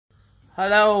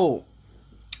Hello!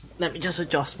 Let me just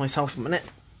adjust myself a minute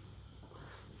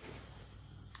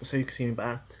so you can see me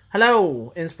better.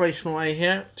 Hello! Inspirational Way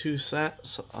here. 2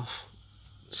 sets.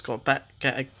 Just got to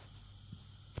get a...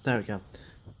 There we go.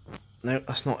 No,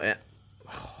 that's not it.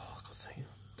 Oh, God's sake.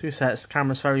 2 sets.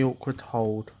 Camera's very awkward to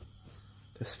hold.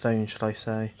 This phone, should I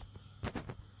say.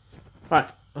 Right,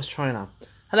 let's try now.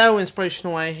 Hello,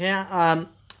 Inspirational Way here.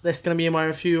 This is going to be my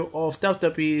review of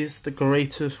WWE's The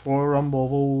Greatest Royal Rumble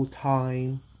of all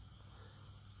time,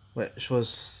 which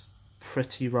was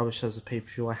pretty rubbish as a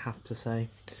pay-per-view, I have to say.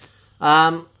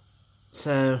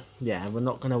 So yeah, we're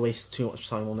not going to waste too much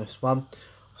time on this one.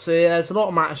 So yeah, there's a lot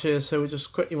of matches, so we'll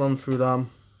just quickly run through them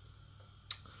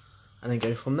and then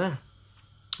go from there.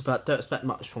 But don't expect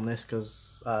much from this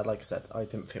because, like I said, I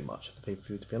didn't think much of the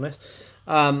pay-per-view, to be honest.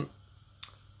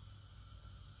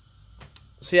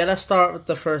 So yeah, let's start with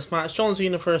the first match. John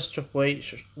Cena versus Triple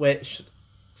H, which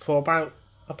for about,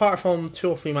 apart from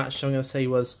 2 or 3 matches, I'm going to say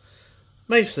was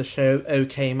most of the show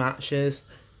okay matches.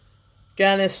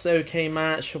 Again, this was an okay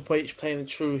match. Triple H playing the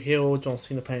true heel, John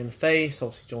Cena playing the face.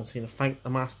 Obviously, John Cena thanked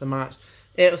them after the match.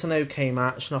 It was an okay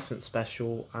match, nothing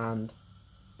special, and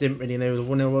didn't really know who the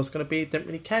winner was going to be. Didn't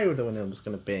really care who the winner was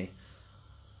going to be.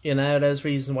 You know, there's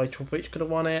reasons why Triple H could have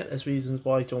won it. There's reasons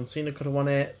why John Cena could have won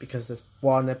it. Because there's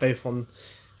one, they're both on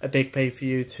a big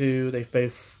pay-per-view. 2, they've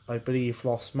both, I believe,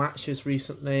 lost matches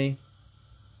recently.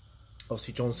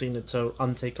 Obviously, John Cena to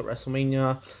Undertaker at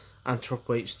WrestleMania, and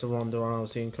Triple H to Ronda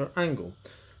Rousey and Kurt Angle.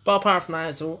 But apart from that,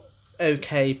 it's an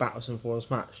okay backwards and forwards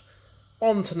match.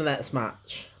 On to the next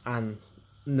match, and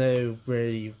no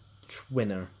really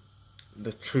winner,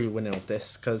 the true winner of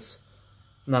this, because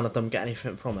none of them get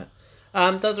anything from it.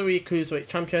 WWE Cruiserweight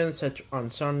Champion Cedric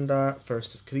Alexander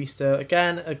versus Kalisto.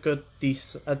 Again, a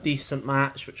decent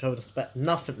match, which I would expect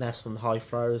nothing less from the High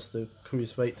Flyers, the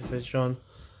Cruiserweight division.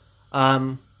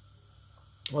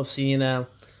 Obviously, you know,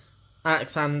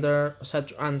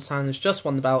 Cedric Alexander's just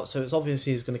won the belt, so it's obvious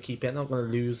he's going to keep it, not going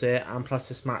to lose it. And plus,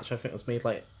 this match I think was made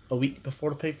like a week before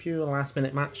the pay-per-view, a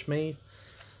last-minute match made.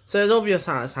 So it's obvious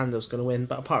Alexander's going to win,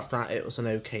 but apart from that, it was an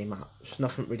okay match.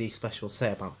 Nothing really special to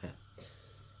say about it.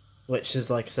 Which is,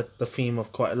 like I said, the theme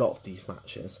of quite a lot of these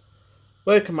matches.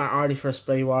 Welcome Matt Hardy versus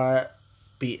Bray Wyatt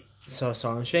beat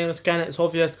Cesaro and Sheamus. Again, it's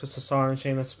obvious because Cesaro and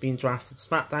Sheamus have been drafted to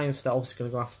SmackDown, so they're obviously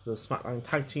going to go after the SmackDown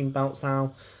Tag Team belts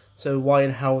now. So why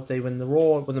the hell would they win the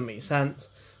Raw? It wouldn't make sense.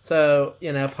 So,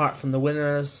 you know, apart from the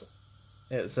winners,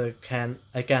 it's again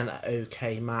an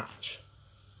okay match.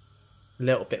 A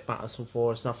little bit backwards and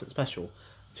forwards, nothing special.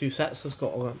 2 sets, I've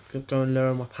got to go and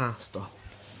learn my pasta.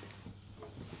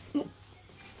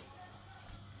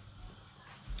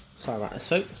 Sorry about this,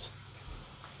 folks.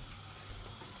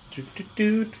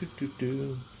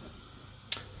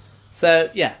 So,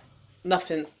 yeah,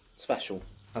 nothing special,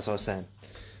 as I was saying.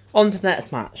 On to the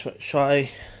next match, which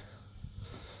I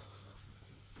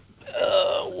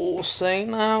will say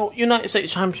now. United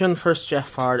States Champion versus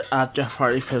Jeff Hardy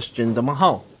versus Jinder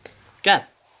Mahal. Again,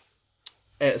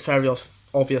 it's very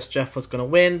obvious Jeff was going to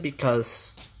win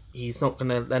because they're not going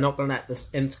to let this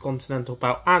Intercontinental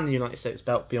belt and the United States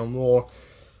belt be on Raw.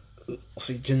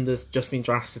 Obviously, Jinder's just been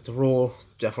drafted to Raw.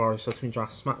 Jeff Hardy's just been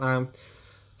drafted to SmackDown.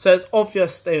 So it's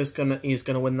obvious he was going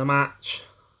to win the match.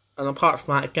 And apart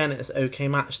from that, again, it's an okay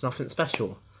match, nothing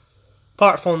special.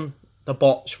 Apart from the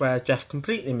botch where Jeff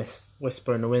completely missed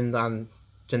Whisper in the Wind and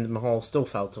Jinder Mahal still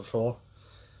fell to the floor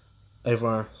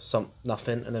over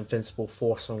nothing, an invincible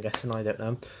force, I'm guessing, I don't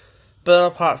know.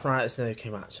 But apart from that, it's an okay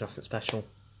match, nothing special.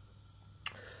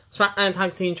 SmackDown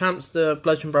Tag Team Champs, the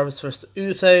Bludgeon Brothers versus the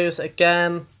Usos.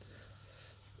 Again,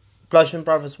 Bludgeon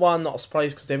Brothers won, not a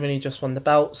surprise because they've only just won the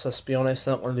belts. Let's be honest,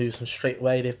 they're not going to lose them straight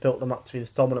away. They've built them up to be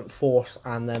this dominant force,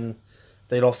 and then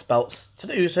they lost the belts to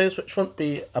the Usos, which wouldn't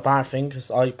be a bad thing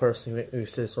because I personally think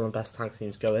Usos are one of the best tag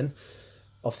teams going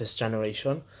of this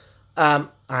generation, and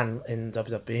in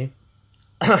WWE.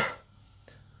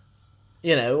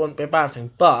 You know, it wouldn't be a bad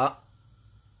thing, but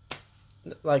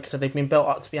like I said, they've been built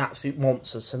up to be absolute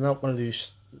monsters, so they're not going to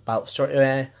lose belts straight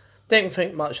away. Didn't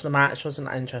think much of the match, wasn't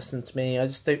that interesting to me. I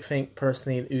just don't think,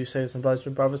 personally, the Usos and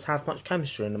Bludgeon Brothers have much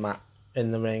chemistry in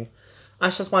the ring.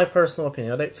 That's just my personal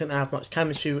opinion. I don't think they have much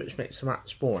chemistry, which makes the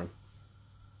match boring.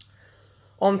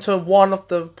 On to one of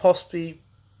the possibly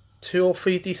 2 or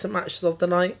 3 decent matches of the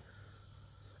night.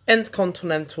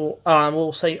 Intercontinental, I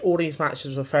will say all these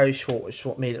matches were very short, which is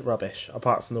what made it rubbish,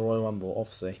 apart from the Royal Rumble,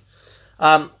 obviously.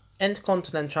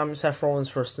 Intercontinental Champion Seth Rollins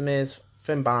versus The Miz,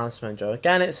 Finn Balor, and Joe.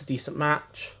 Again, it's a decent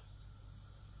match.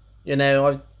 You know,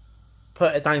 I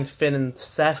put it down to Finn and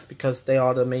Seth because they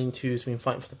are the main 2 who's been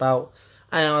fighting for the belt.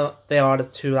 And they are the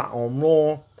 2 that are on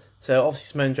Raw. So obviously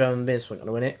Samoa Joe and Miz weren't going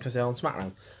to win it because they're on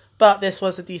SmackDown. But this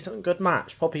was a decent, good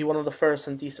match. Probably one of the first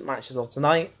and decent matches of the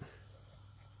night.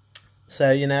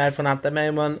 So, you know, everyone had their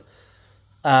moment.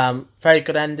 Very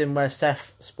good ending where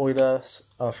Seth, spoilers,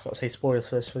 oh, I forgot to say spoilers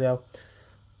for this video.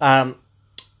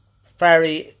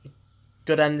 Very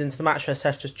good ending to the match where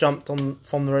Seth just jumped on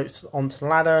from the ropes onto the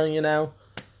ladder, you know.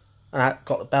 And I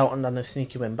got the belt and done a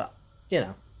sneaky win. But, you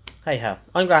know, hey ho.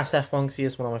 I'm glad Seth won because he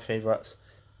is one of my favourites.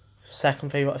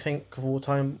 Second favourite, I think, of all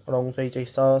time, along with AJ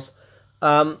Styles.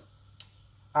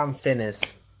 And Finn is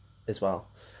as well.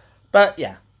 But,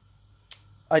 yeah.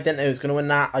 I didn't know who was going to win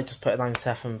that. I just put it down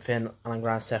Seth and Finn, and I'm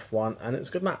glad Seth won, and it's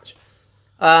a good match.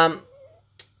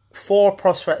 4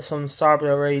 prospects from Saudi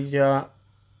Arabia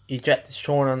ejected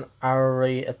Sean and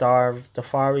Ari Adar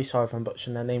Dafari. Sorry if I'm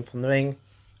butchering their name from the ring.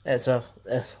 It's a,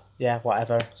 yeah,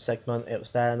 whatever segment. It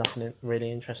was there, nothing really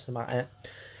interesting about it.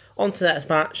 On to the next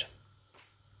match.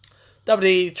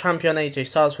 WWE Champion AJ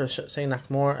Styles versus Shane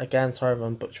Nakamura. Again, sorry if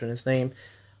I'm butchering his name.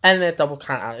 And a double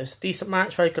count out. It was a decent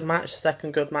match, very good match. The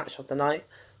second good match of the night.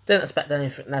 Didn't expect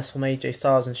anything less from AJ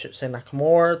Styles and Shane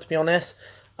Nakamura, to be honest.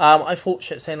 I thought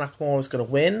Shane Nakamura was going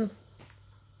to win.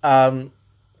 But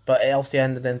it obviously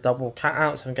ended in double count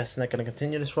out, so I'm guessing they're going to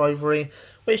continue this rivalry.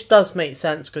 Which does make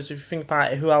sense, because if you think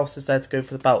about it, who else is there to go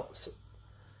for the belts?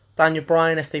 Daniel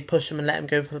Bryan, if they push him and let him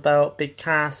go for the belt. Big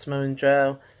Cass, Samoa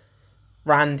Joe.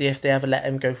 Randy, if they ever let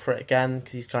him go for it again,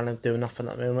 because he's kind of doing nothing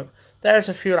at the moment. There's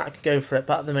a few that could go for it,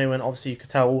 but at the moment, obviously, you could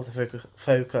tell all the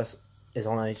focus is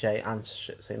on AJ and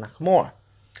Shane Nakamura.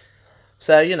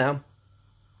 So, you know,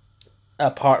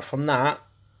 apart from that,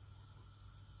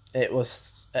 it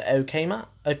was a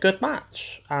good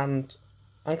match, and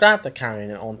I'm glad they're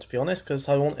carrying it on, to be honest, because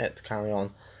I want it to carry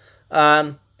on.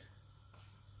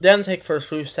 The Undertaker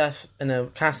versus Rusev in a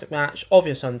casket match.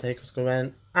 Obvious Undertaker's going to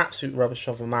win. Absolute rubbish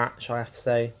of a match, I have to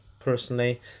say,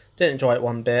 personally. Didn't enjoy it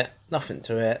one bit. Nothing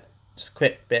to it. Just a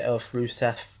quick bit of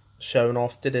Rusev showing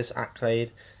off. Did his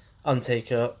accolade.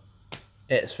 Undertaker,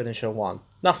 it's finisher 1.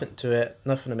 Nothing to it.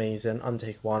 Nothing amazing.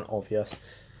 Undertaker 1, obvious.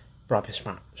 Rubbish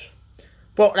match.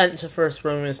 Brock Lesnar versus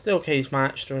Roman, steel cage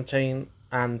match to retain,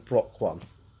 and Brock won.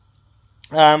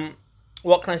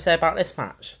 What can I say about this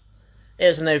match? It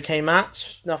was an okay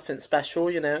match. Nothing special,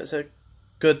 you know. It's a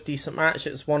good, decent match.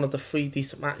 It's one of the 4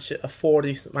 decent matches.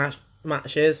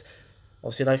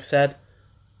 Obviously, like I said,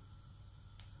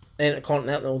 the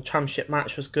Intercontinental Championship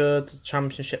match was good. The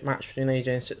Championship match between AJ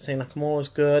and Shane Nakamura was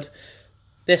good.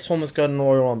 This one was good, and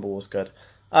Royal Rumble was good.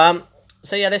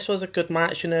 So yeah, this was a good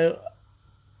match, you know.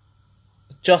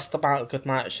 Just about a good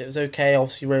match. It was okay.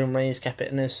 Obviously, Roman Reigns kept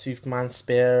it in his Superman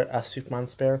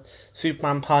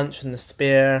punch and the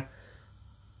spear.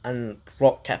 And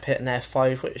Brock kept hitting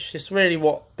F5, which is really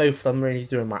what both of them really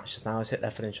do in matches now, is hit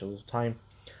their finisher all the time.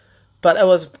 But it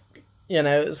was, you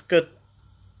know, it was a good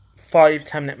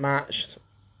 5-10 minute match.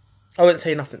 I wouldn't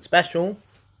say nothing special.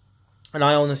 And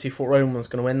I honestly thought Roman was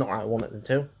going to win, not that I wanted them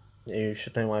to. You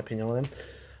should know my opinion on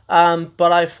him.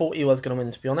 But I thought he was going to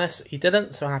win, to be honest. He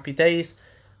didn't, so happy days.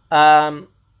 But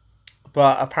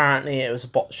apparently it was a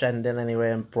botched ending anyway,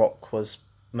 and Brock was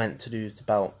meant to lose the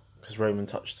belt because Roman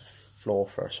touched the floor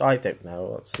first. I don't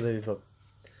know. It's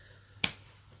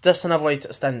just another way to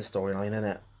extend the storyline, isn't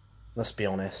it? Let's be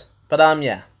honest. But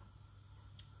yeah,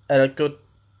 a good,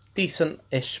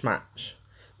 decent-ish match.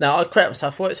 Now I correct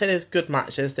myself. I said it was good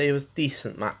matches. They was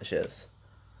decent matches.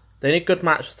 The only good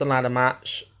match was the ladder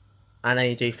match, and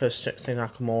AJ versus Shane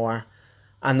Nakamura,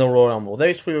 and the Royal Rumble.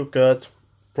 Those 3 were good.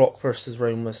 Brock versus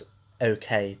Roman was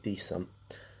okay, decent,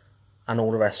 and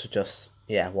all the rest were just,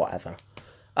 yeah, whatever.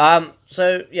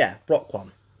 So yeah, Brock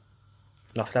won.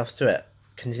 Nothing else to it.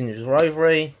 Continues the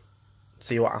rivalry.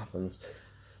 See what happens.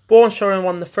 Braun Strowman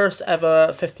won the first ever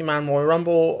 50-man Royal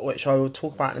Rumble, which I will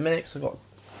talk about in a minute, because I got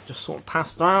just sort of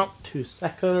passed out. 2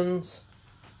 seconds.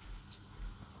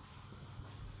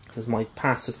 Because my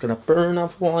pass is going to burn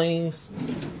otherwise.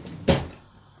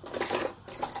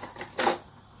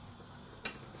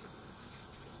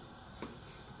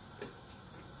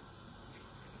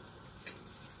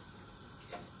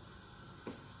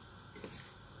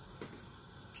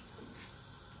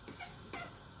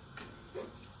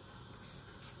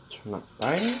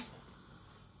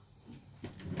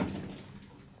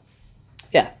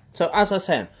 Yeah, so as I was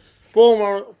saying,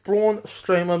 Braun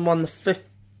Strowman won the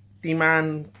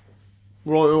 50-man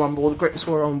Royal Rumble, the greatest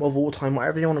Royal Rumble of all time,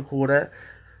 whatever you want to call it.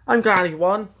 I'm glad he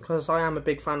won, because I am a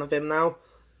big fan of him now.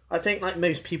 I think, like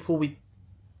most people,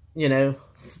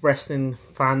 wrestling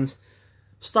fans,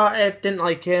 didn't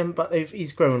like him, but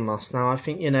he's grown on us now. I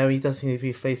think, he does need to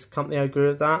be face of the company. I agree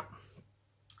with that.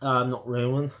 Not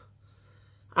Roman.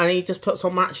 And he just puts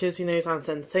on matches, he's out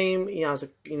to entertain. He has,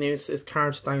 his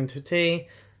character down to a T.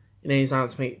 He knows how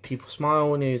to make people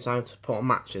smile. He knows how to put on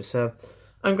matches. So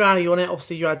I'm glad he won it.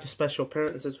 Obviously, you had your special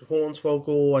appearances with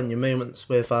Hornswoggle and your moments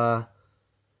with the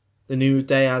New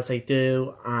Day as they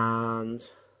do, and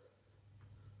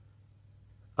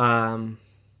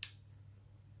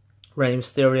Rey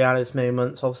Mysterio had his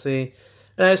moments. Obviously,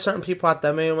 certain people had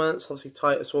their moments. Obviously,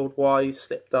 Titus Worldwide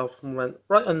slipped up and went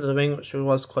right under the ring, which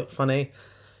was quite funny.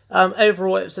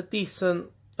 Overall, it was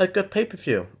a good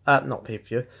pay-per-view. Not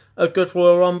pay-per-view. A good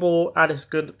Royal Rumble. Had its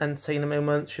good entertaining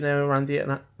moments. Randy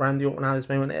Orton had his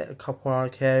moment at a couple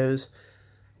of RKOs.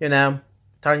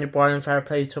 Daniel Bryan, fair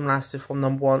play to him, lasted from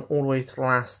number 1 all the way to the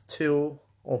last 2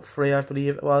 or 3, I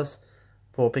believe it was.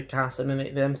 For Big Cass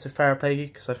eliminated them, so fair play,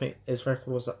 because I think his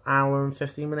record was an hour and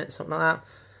 15 minutes, something like that.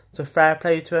 So fair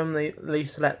play to him. They at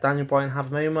least let Daniel Bryan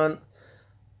have a moment.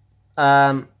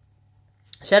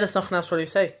 There's nothing else really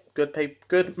to say.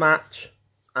 Good match,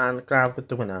 and glad with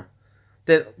the winner.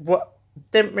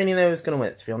 Didn't really know who was going to win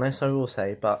it, to be honest, I will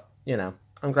say, but,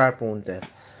 I'm glad Braun did.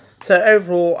 So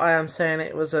overall, I am saying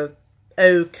it was a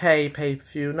okay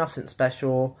pay-per-view, nothing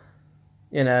special,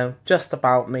 just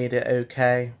about made it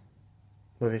okay,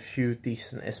 with a few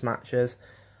decentish matches,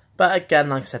 but again,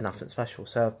 like I said, nothing special.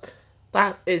 So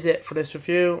that is it for this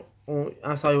review.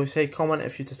 As I always say, comment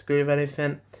if you disagree with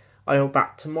anything. I'll be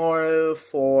back tomorrow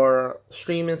for a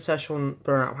streaming session on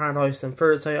Burnout Paradise, and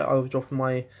Thursday I'll be dropping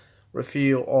my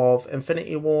review of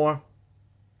Infinity War,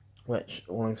 which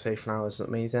all I'm saying for now is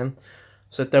amazing.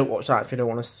 So don't watch that if you don't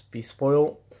want to be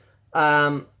spoiled.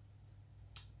 And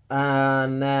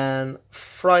then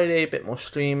Friday, a bit more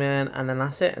streaming, and then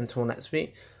that's it until next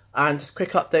week. And just a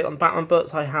quick update on Batman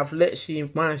books. I have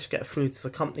literally managed to get through to the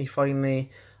company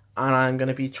finally, and I'm going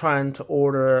to be trying to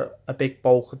order a big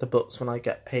bulk of the books when I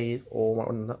get paid, or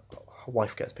when my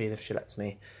wife gets paid if she lets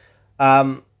me.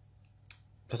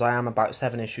 Because I am about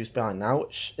 7 issues behind now,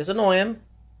 which is annoying,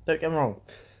 don't get me wrong.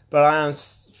 But I am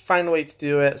find a way to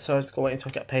do it, so I just got to wait until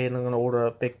I get paid, and I'm going to order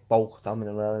a big bulk of them in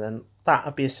a row, and then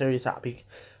that'll be a series that'll be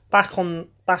back on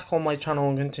my channel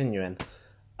and continuing.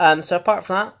 So apart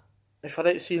from that, if I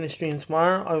don't see you in the stream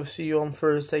tomorrow, I will see you on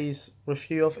Thursday's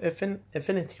review of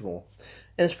Infinity War.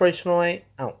 Inspirational 8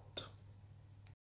 out.